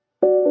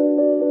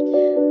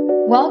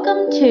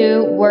Welcome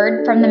to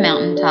Word from the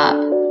Mountaintop,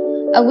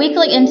 a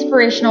weekly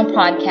inspirational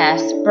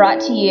podcast brought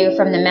to you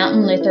from the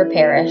Mountain Luther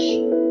Parish.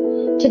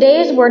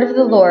 Today's Word of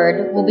the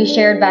Lord will be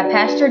shared by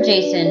Pastor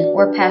Jason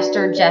or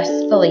Pastor Jess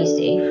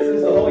Felici. This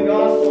is the Holy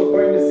Gospel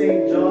according to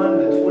St. John,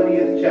 the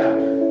 20th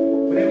chapter.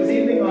 When it was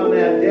evening on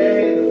that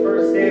day, the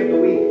first day of the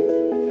week,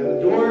 and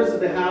the doors of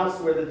the house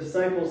where the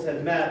disciples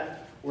had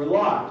met were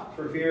locked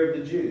for fear of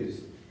the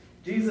Jews,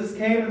 Jesus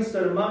came and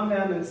stood among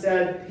them and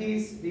said,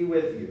 "Peace be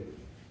with you."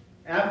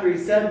 After he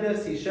said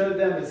this, he showed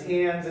them his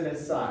hands and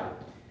his side.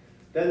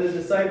 Then the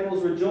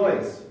disciples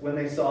rejoiced when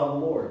they saw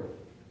the Lord.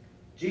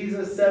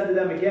 Jesus said to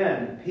them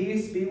again,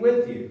 "Peace be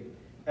with you.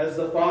 As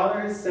the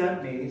Father has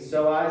sent me,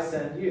 so I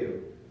send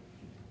you."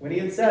 When he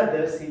had said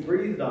this, he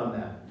breathed on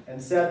them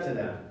and said to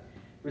them,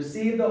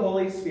 "Receive the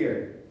Holy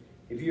Spirit.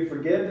 If you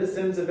forgive the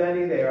sins of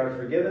any, they are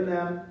forgiven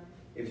them.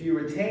 If you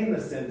retain the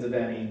sins of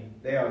any,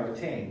 they are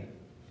retained."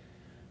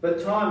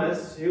 But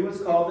Thomas, who was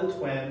called the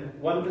twin,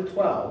 one of the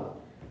 12,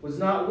 was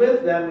not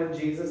with them when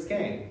Jesus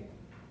came.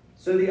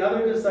 So the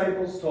other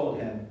disciples told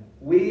him,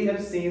 "We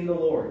have seen the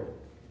Lord."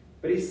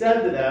 But he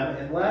said to them,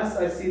 "Unless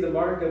I see the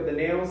mark of the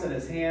nails in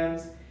his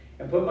hands,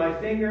 and put my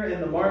finger in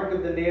the mark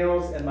of the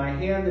nails and my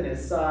hand in his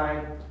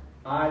side,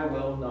 I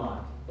will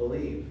not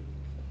believe."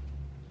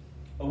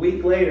 A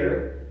week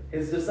later,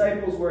 his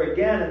disciples were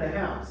again in the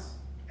house,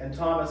 and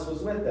Thomas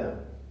was with them.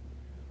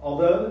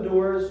 Although the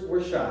doors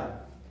were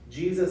shut,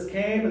 Jesus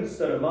came and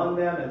stood among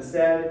them and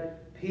said,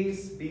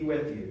 "Peace be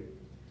with you."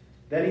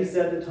 Then he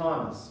said to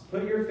Thomas,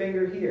 "Put your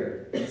finger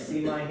here and see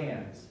my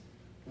hands.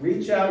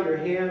 Reach out your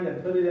hand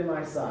and put it in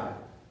my side.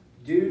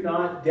 Do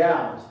not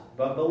doubt,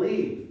 but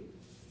believe."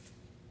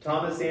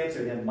 Thomas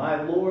answered him,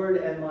 "My Lord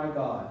and my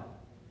God."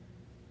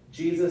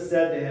 Jesus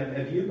said to him,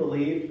 "Have you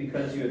believed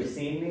because you have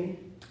seen me?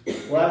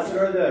 Blessed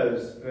are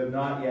those who have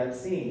not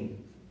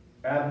seen,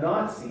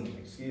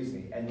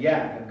 and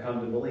yet have come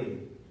to believe."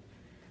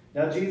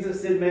 Now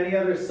Jesus did many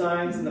other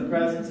signs in the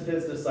presence of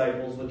his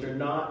disciples, which are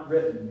not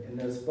written in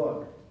this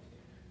book.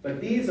 But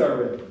these are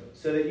written,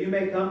 so that you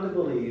may come to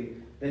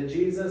believe that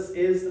Jesus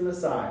is the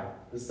Messiah,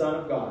 the Son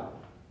of God,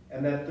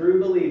 and that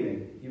through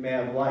believing you may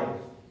have life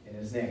in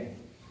his name.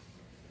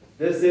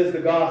 This is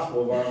the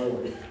gospel of our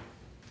Lord.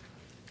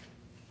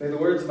 May the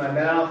words of my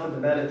mouth and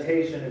the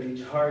meditation of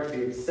each heart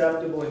be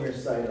acceptable in your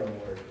sight, O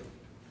Lord,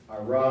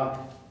 our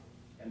rock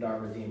and our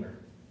Redeemer.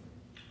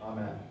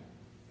 Amen.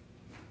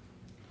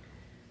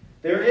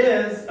 There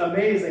is,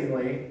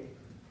 amazingly,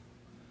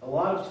 a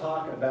lot of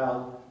talk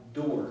about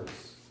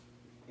doors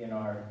in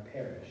our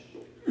parish.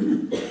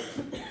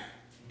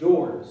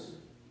 Doors.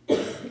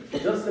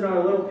 Just in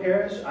our little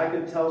parish, I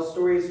could tell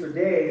stories for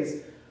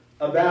days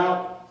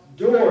about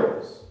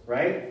doors,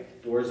 right?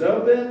 Doors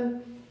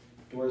open,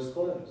 doors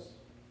close.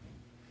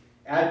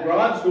 Add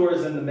garage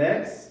doors in the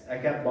mix. I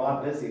kept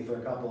Bob busy for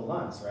a couple of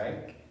months,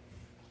 right?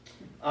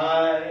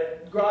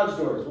 Garage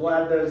doors, we'll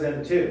add those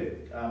in too.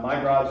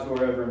 My garage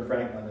door over in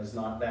Franklin is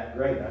not that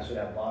great. I should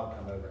have Bob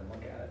come over and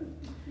look at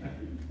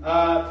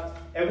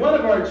it. At one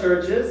of our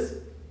churches,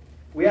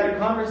 we had a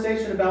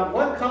conversation about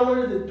what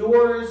color the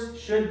doors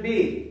should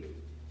be.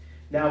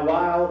 Now,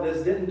 while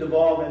this didn't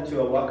devolve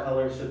into a what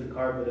color should the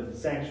carpet of the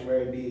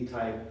sanctuary be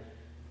type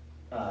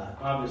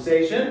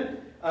conversation,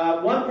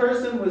 one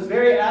person was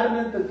very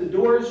adamant that the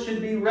doors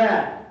should be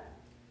red,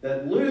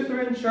 that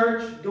Lutheran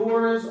church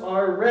doors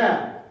are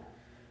red.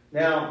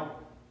 Now,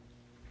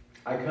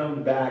 I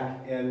come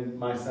back in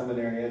my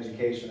seminary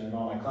education and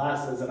all my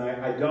classes, and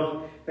I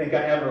don't think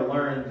I ever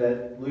learned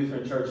that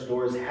Lutheran church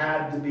doors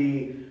had to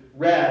be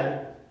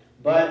red,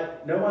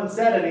 but no one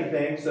said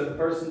anything, so the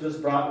person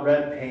just brought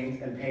red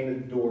paint and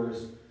painted the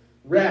doors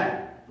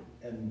red.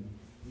 And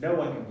no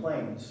one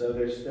complained, so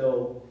they're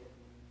still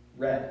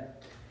red.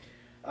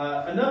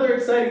 Another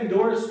exciting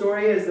doors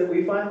story is that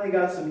we finally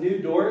got some new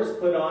doors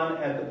put on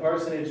at the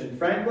parsonage in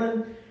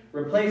Franklin,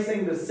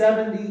 replacing the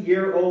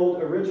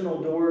 70-year-old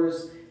original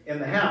doors in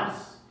the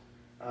house.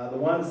 The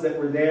ones that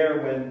were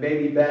there when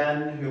baby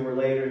Ben, who were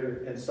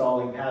later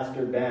installing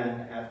Pastor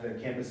Ben at the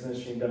campus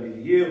ministry in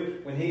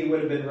WVU, when he would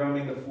have been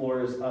roaming the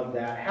floors of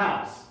that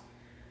house.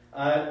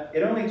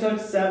 It only took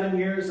 7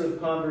 years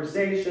of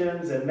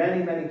conversations and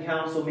many, many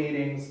council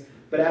meetings,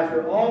 but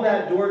after all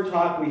that door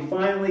talk, we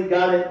finally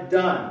got it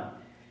done.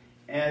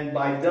 And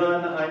by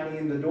done, I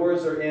mean the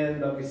doors are in,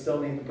 but we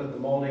still need to put the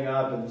molding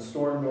up and the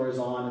storm doors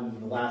on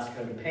and the last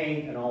coat of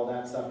paint and all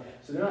that stuff.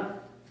 So they're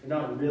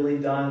not really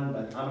done,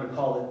 but I'm going to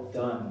call it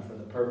done for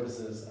the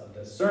purposes of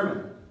this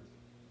sermon.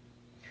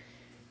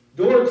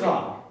 Door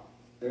talk.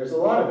 There's a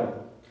lot of it.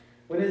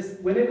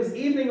 When it was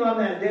evening on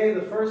that day,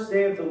 the first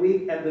day of the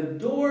week, and the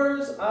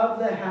doors of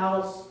the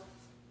house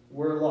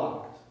were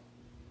locked.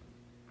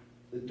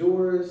 The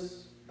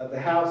doors of the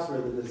house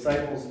where the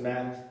disciples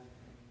met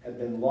had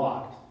been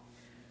locked.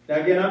 Now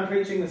again, I'm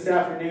preaching this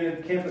afternoon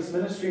at campus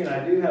ministry, and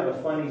I do have a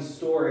funny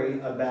story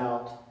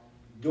about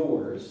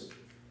doors.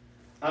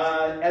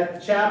 At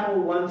the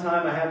chapel one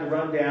time I had to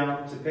run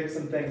down to pick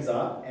some things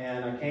up,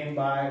 and I came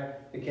by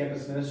the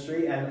campus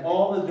ministry, and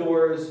all the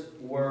doors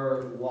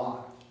were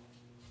locked.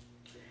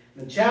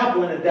 The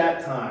chaplain at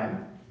that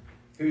time,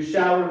 who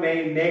shall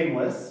remain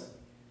nameless,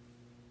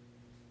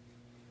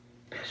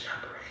 Bishop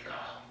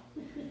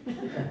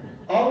Regal,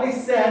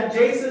 always said,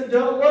 Jason,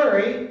 don't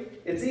worry.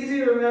 It's easy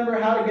to remember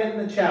how to get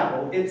in the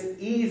chapel. It's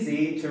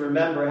easy to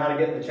remember how to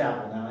get in the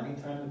chapel. Now,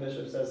 anytime the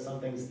bishop says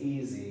something's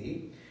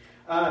easy,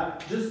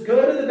 just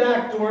go to the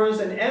back doors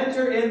and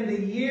enter in the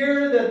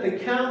year that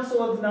the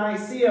Council of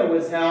Nicaea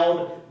was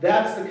held.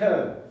 That's the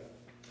code.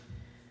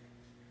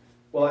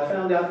 Well, I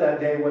found out that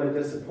day what a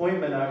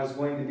disappointment I was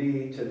going to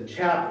be to the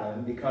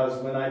chaplain,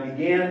 because when I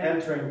began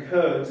entering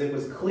codes, it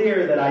was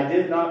clear that I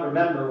did not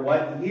remember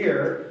what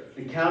year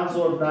the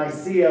Council of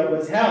Nicaea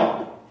was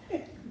held.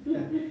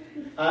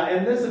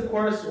 And this, of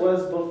course,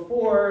 was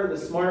before the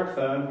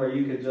smartphone where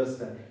you could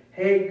just,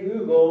 hey,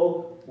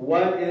 Google,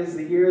 what is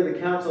the year of the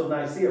Council of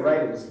Nicaea,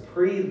 right? It was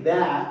pre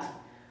that.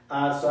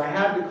 So I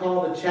had to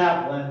call the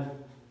chaplain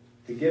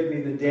to give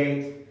me the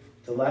date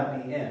to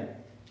let me in.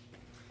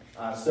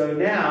 So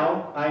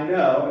now I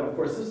know, and of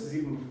course this is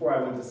even before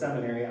I went to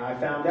seminary, I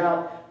found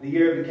out the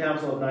year of the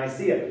Council of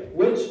Nicaea,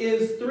 which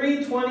is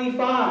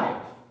 325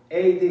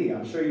 AD.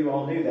 I'm sure you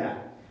all knew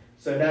that.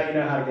 So now you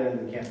know how to get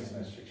into the campus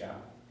ministry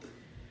chapel.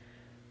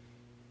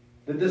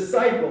 The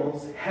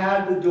disciples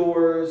had the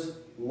doors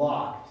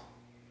locked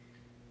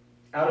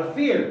out of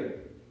fear.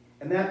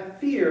 And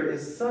that fear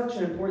is such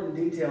an important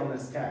detail in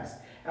this text.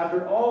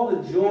 After all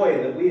the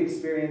joy that we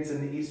experience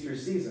in the Easter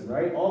season,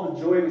 right? All the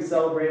joy we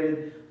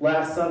celebrated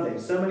last Sunday.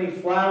 So many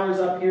flowers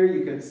up here,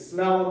 you could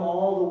smell them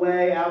all the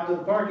way out to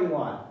the parking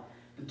lot.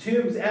 The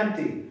tomb's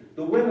empty.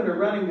 The women are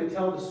running to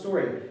tell the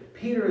story.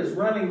 Peter is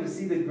running to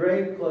see the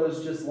grave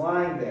clothes just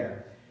lying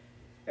there.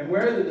 And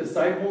where are the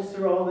disciples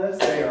through all this?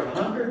 They are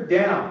hunkered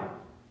down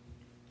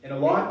in a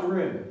locked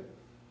room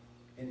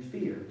in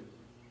fear.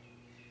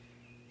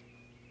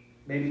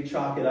 Maybe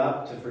chalk it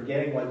up to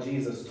forgetting what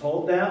Jesus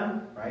told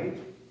them, right?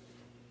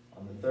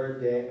 On the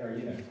third day, or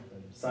the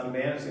Son of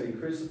Man is going to be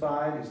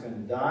crucified, he's going to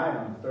die, and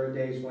on the third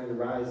day he's going to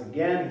rise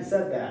again. He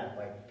said that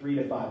like 3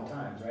 to 5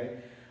 times,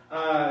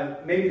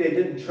 right? Maybe they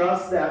didn't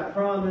trust that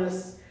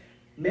promise.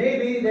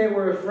 Maybe they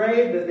were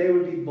afraid that they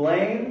would be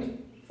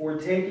blamed for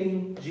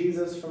taking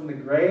Jesus from the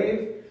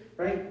grave,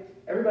 right?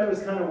 Everybody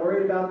was kind of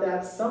worried about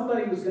that.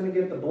 Somebody was going to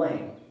get the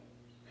blame.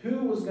 Who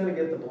was going to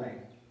get the blame?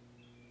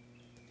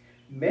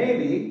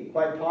 Maybe,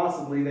 quite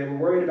possibly, they were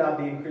worried about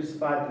being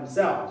crucified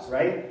themselves,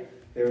 right?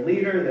 Their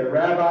leader, their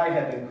rabbi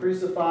had been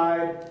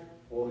crucified.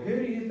 Well, who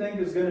do you think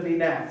is going to be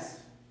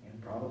next?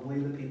 And probably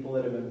the people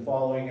that have been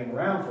following him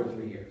around for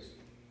 3 years.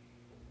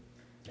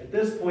 At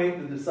this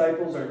point, the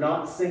disciples are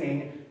not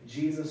singing,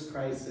 Jesus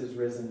Christ is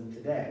risen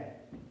today.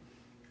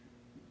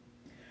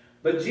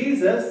 But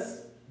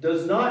Jesus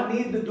does not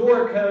need the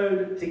door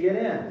code to get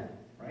in,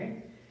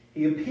 right?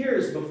 He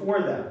appears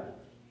before them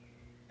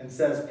and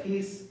says,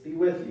 peace be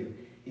with you.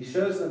 He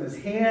shows them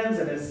his hands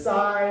and his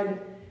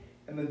side,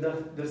 and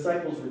the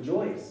disciples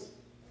rejoice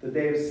that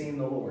they have seen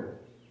the Lord.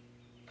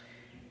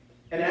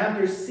 And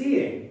after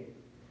seeing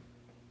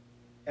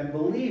and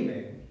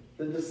believing,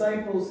 Jesus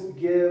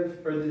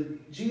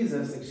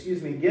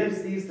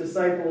gives these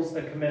disciples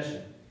a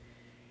commission.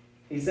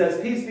 He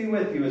says, peace be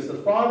with you. As the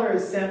Father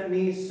has sent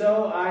me,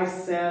 so I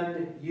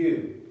send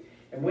you.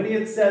 And when he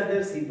had said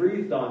this, he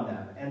breathed on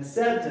them and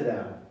said to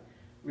them,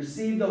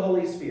 receive the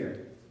Holy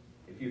Spirit.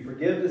 If you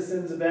forgive the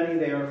sins of any,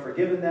 they are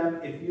forgiven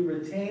them. If you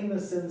retain the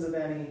sins of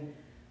any,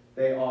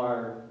 they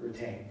are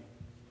retained.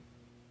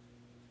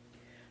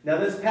 Now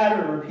this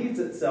pattern repeats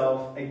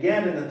itself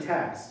again in the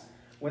text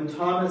when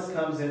Thomas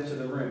comes into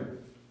the room.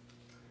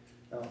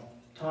 Now,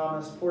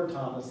 poor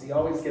Thomas, he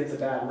always gets a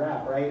bad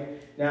rap,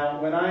 right?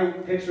 Now, when I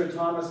picture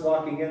Thomas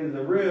walking into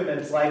the room,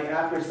 it's like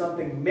after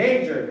something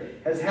major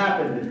has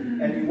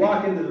happened, and you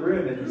walk into the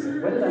room and you say,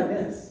 what did I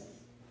miss?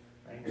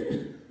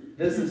 Right?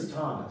 This is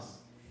Thomas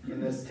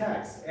in this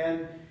text.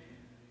 And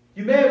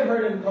you may have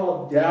heard him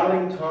called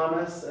Doubting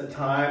Thomas a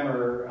time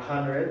or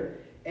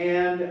 100,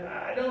 and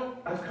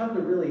I've come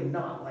to really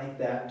not like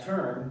that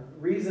term.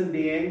 Reason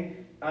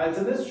being, it's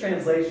a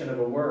mistranslation of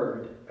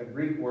a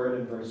Greek word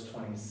in verse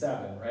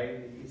 27,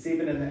 right? It's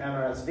even in the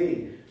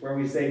MRSV, where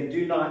we say,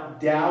 do not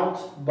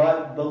doubt,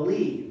 but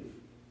believe.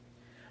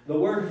 The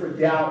word for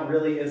doubt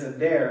really isn't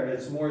there.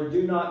 It's more,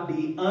 do not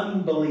be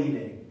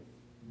unbelieving,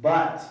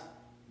 but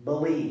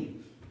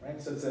believe.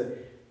 Right? So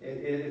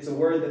it's a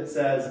word that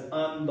says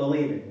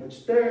unbelieving,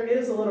 which there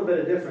is a little bit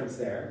of difference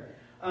there.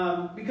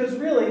 Because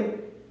really,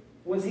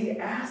 was he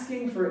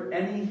asking for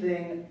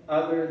anything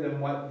other than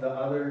what the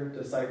other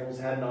disciples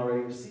hadn't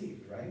already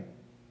received, right?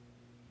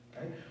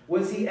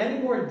 Was he any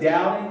more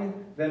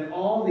doubting than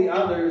all the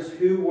others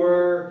who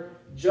were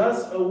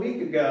just a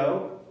week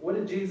ago? What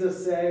did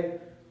Jesus say?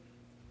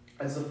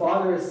 As the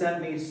Father has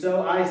sent me,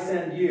 so I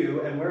send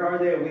you. And where are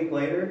they a week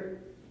later?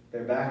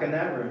 They're back in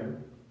that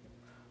room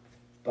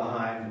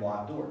behind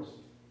locked doors,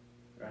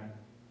 right?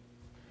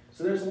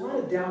 So there's a lot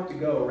of doubt to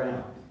go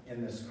around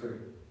in this crew,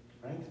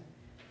 right?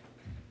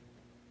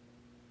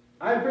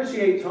 I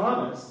appreciate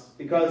Thomas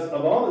because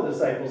of all the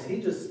disciples, he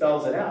just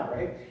spells it out,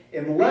 right?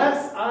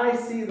 Unless I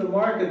see the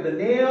mark of the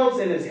nails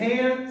in his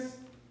hands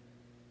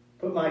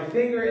Put my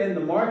finger in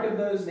the mark of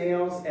those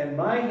nails and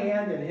my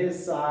hand in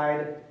his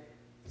side.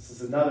 This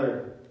is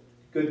another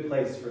good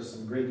place for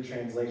some Greek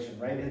translation,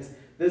 right?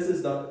 This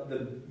is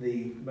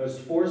the most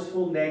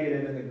forceful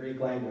negative in the Greek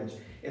language.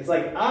 It's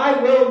like,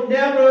 I will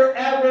never,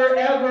 ever,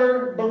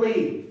 ever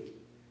believe,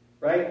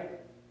 right?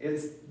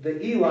 It's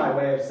the Eli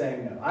way of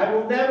saying no. I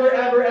will never,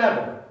 ever,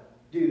 ever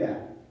do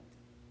that.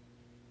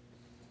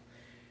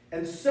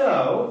 And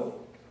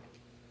so,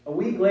 a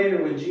week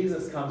later when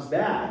Jesus comes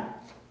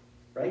back,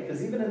 right?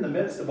 Because even in the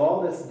midst of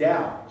all this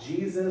doubt,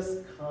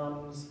 Jesus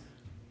comes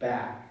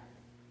back.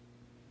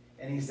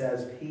 And he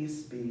says,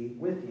 peace be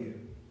with you.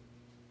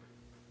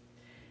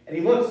 And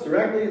he looks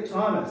directly at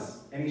Thomas,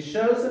 and he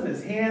shows him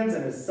his hands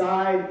and his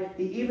side.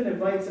 He even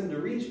invites him to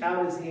reach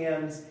out his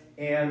hands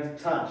and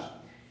touch.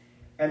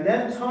 And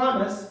then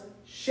Thomas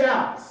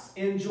shouts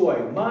in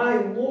joy, my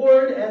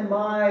Lord and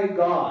my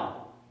God.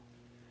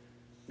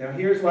 Now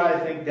here's why I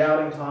think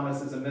doubting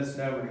Thomas is a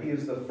misnomer. He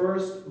is the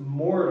first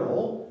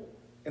mortal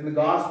in the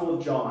Gospel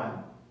of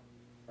John,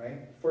 right?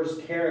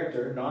 First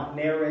character, not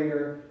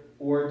narrator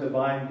or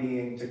divine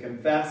being, to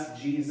confess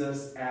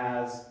Jesus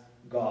as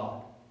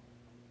God.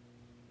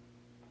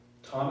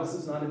 Thomas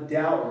is not a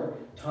doubter.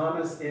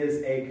 Thomas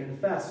is a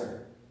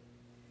confessor.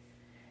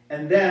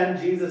 And then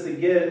Jesus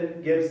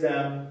again gives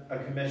them a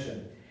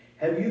commission.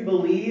 Have you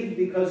believed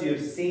because you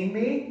have seen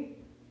me?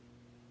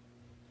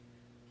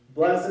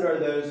 Blessed are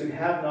those who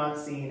have not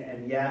seen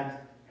and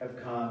yet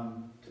have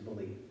come to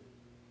believe.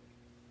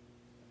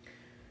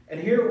 And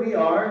here we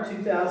are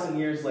 2,000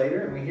 years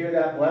later, and we hear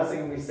that blessing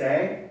and we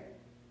say,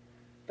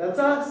 that's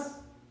us.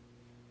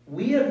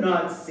 We have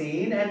not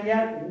seen, and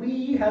yet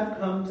we have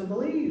come to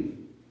believe.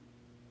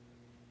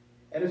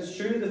 And it's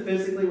true, the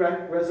physically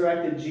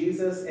resurrected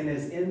Jesus in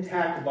his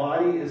intact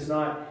body is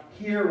not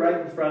here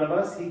right in front of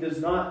us. He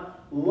does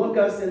not look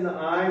us in the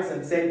eyes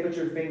and say, put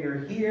your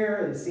finger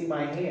here and see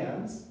my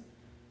hands.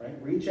 Right?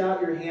 Reach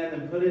out your hand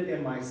and put it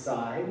in my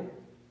side.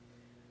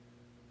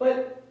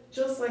 But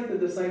just like the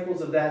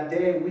disciples of that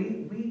day,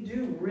 we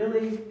do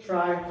really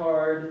try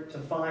hard to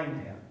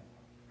find him.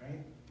 Right?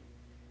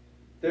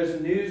 There's a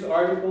news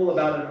article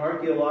about an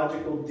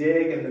archaeological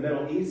dig in the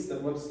Middle East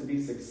that looks to be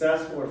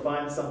successful or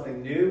find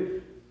something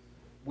new.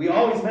 We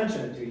always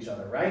mention it to each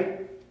other,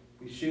 right?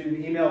 We shoot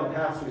an email to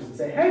pastors and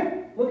say,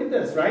 hey, look at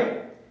this,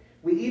 right?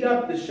 We eat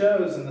up the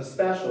shows and the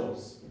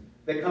specials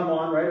that come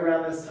on right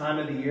around this time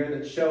of the year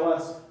that show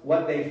us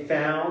what they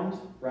found,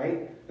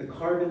 right? The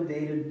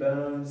carbon-dated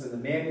bones and the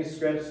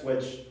manuscripts,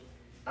 which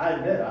I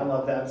admit, I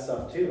love that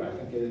stuff too. I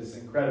think it is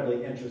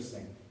incredibly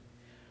interesting.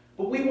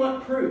 But we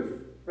want proof,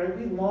 right?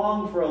 We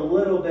long for a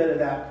little bit of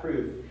that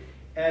proof.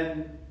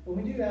 And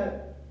when we do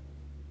that,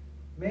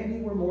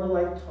 maybe we're more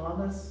like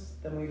Thomas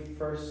than we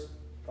first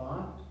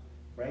thought,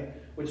 right?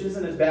 Which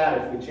isn't as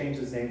bad if we change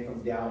his name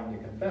from doubting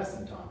to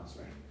confessing Thomas,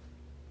 right?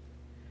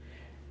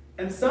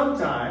 And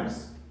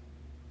sometimes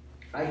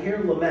I hear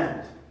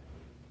lament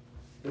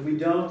that we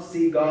don't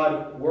see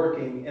God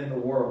working in the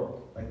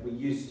world like we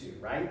used to,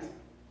 right?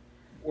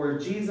 Or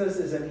Jesus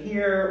isn't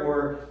here,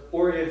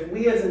 or if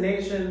we as a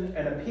nation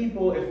and a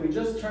people, if we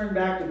just turn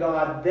back to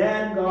God,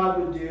 then God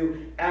would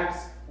do X,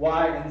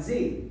 Y, and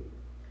Z.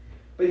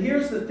 But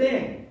here's the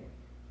thing.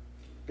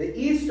 The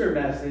Easter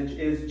message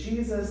is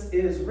Jesus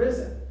is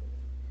risen.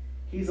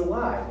 He's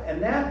alive.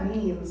 And that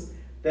means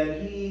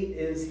that he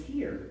is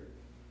here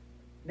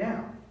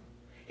now.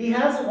 He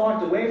hasn't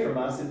walked away from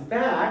us. In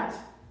fact,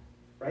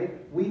 right,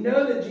 we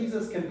know that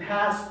Jesus can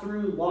pass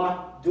through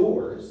locked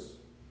doors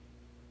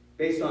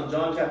based on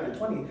John chapter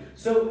 20.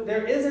 So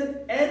there isn't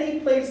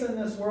any place in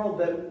this world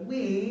that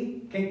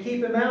we can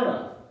keep him out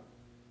of.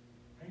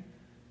 Right?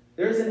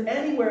 There isn't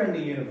anywhere in the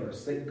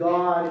universe that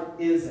God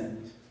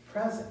isn't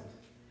present.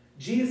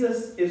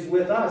 Jesus is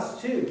with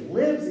us too,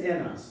 lives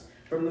in us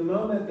from the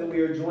moment that we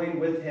are joined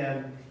with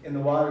him in the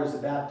waters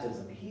of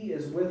baptism. He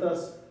is with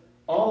us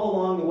all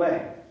along the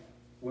way.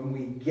 When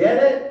we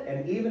get it,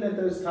 and even at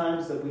those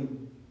times that we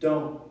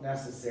don't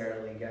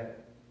necessarily get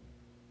it.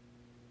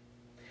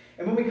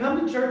 And when we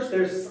come to church,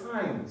 there's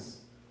signs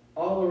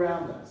all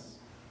around us.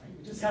 Right?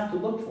 We just have to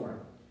look for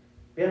them.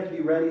 We have to be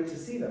ready to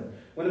see them.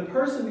 When a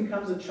person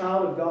becomes a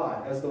child of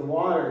God, as the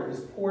water is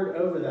poured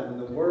over them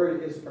and the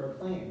word is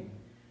proclaimed,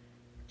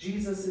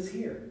 Jesus is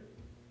here.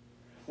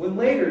 When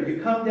later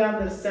you come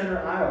down this center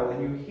aisle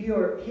and you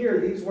hear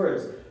these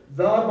words,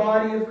 the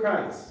body of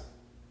Christ,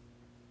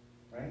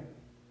 right?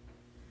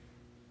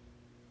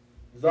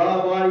 The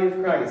body of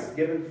Christ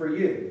given for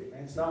you.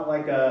 It's not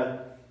like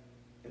a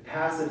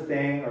passive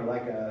thing or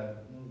like the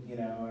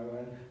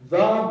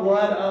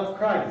blood of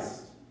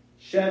Christ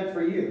shed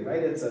for you,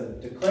 right? It's a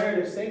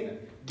declarative statement.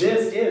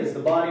 This is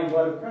the body and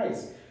blood of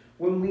Christ.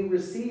 When we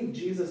receive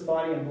Jesus'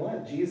 body and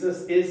blood,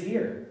 Jesus is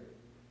here,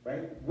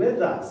 right?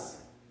 With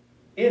us.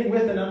 In,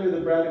 with, and under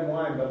the bread and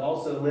wine, but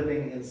also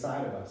living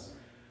inside of us.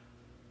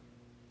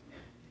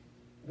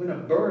 When a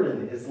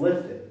burden is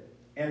lifted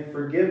and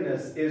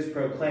forgiveness is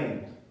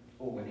proclaimed.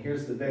 Oh, and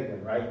here's the big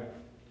one, right?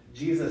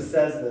 Jesus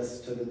says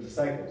this to the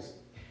disciples.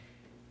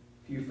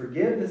 If you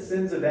forgive the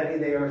sins of any,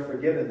 they are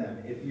forgiven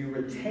them. If you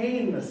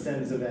retain the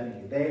sins of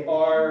any, they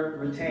are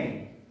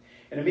retained.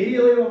 And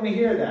immediately when we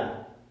hear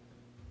that,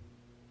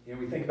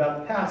 we think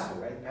about the pastor,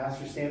 right? The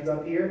pastor stands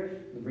up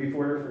here, the brief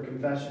order for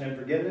confession and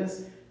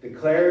forgiveness,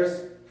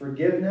 declares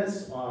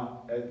forgiveness,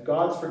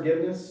 God's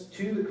forgiveness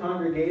to the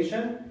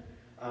congregation.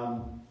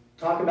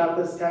 Talk about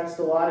this text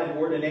a lot in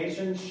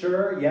ordination.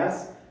 Sure,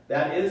 yes,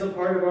 that is a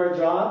part of our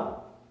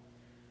job.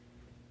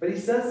 But he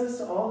says this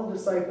to all the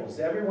disciples,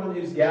 to everyone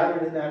who's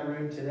gathered in that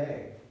room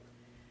today.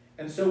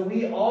 And so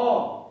we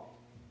all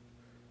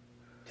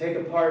take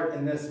a part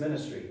in this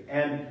ministry.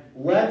 And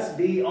let's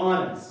be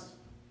honest,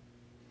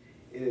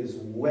 it is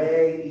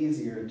way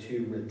easier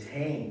to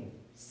retain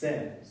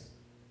sins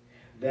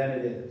than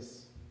it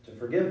is to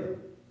forgive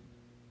them.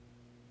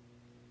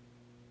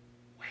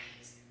 Way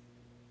easier.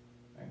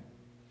 Right?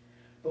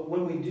 But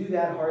when we do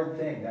that hard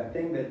thing, that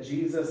thing that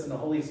Jesus and the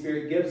Holy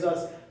Spirit gives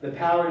us the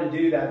power to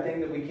do, that thing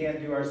that we can't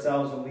do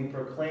ourselves, when we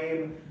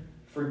proclaim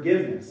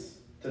forgiveness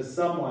to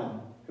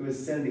someone who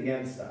has sinned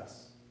against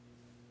us,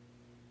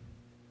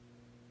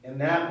 in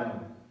that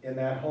moment, in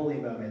that holy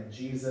moment,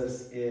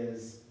 Jesus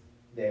is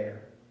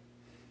there.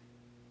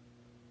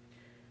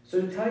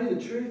 So to tell you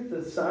the truth,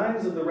 the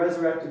signs of the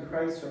resurrected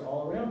Christ are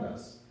all around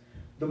us.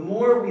 The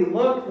more we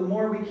look, the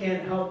more we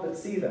can't help but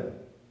see them.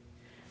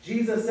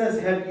 Jesus says,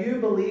 "Have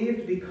you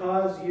believed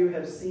because you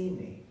have seen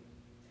me?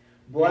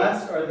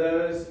 Blessed are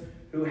those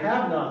who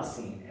have not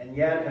seen and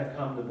yet have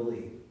come to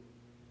believe."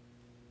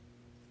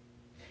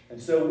 And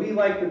so we,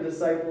 like the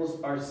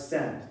disciples, are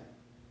sent.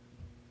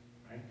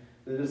 Right?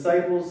 The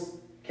disciples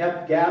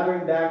kept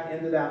gathering back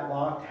into that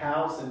locked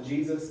house, and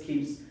Jesus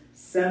keeps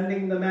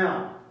sending them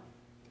out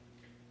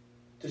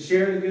to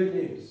share the good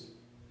news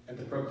and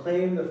to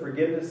proclaim the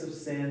forgiveness of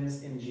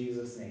sins in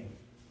Jesus' name.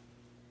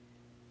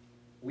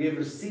 We have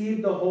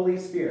received the Holy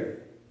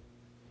Spirit,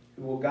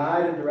 who will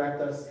guide and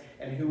direct us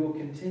and who will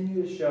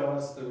continue to show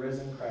us the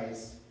risen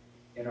Christ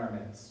in our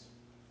midst.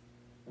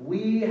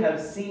 We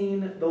have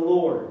seen the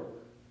Lord,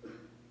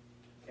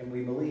 and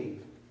we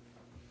believe.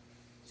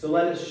 So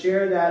let us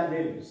share that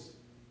news.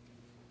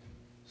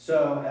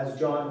 So, as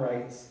John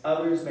writes,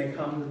 others may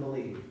come to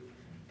believe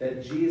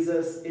that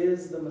Jesus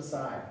is the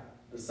Messiah,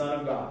 the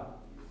Son of God,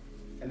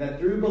 and that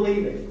through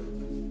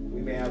believing,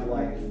 we may have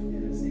life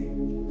in his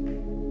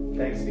name.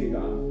 Thanks be to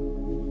God.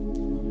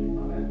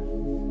 Amen.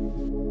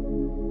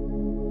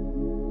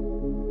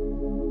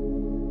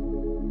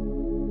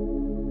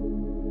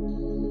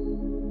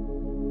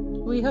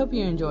 We hope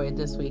you enjoyed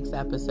this week's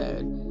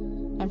episode.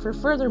 And for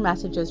further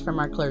messages from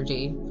our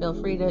clergy, feel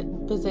free to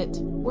visit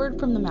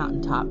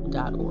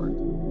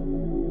wordfromthemountaintop.org.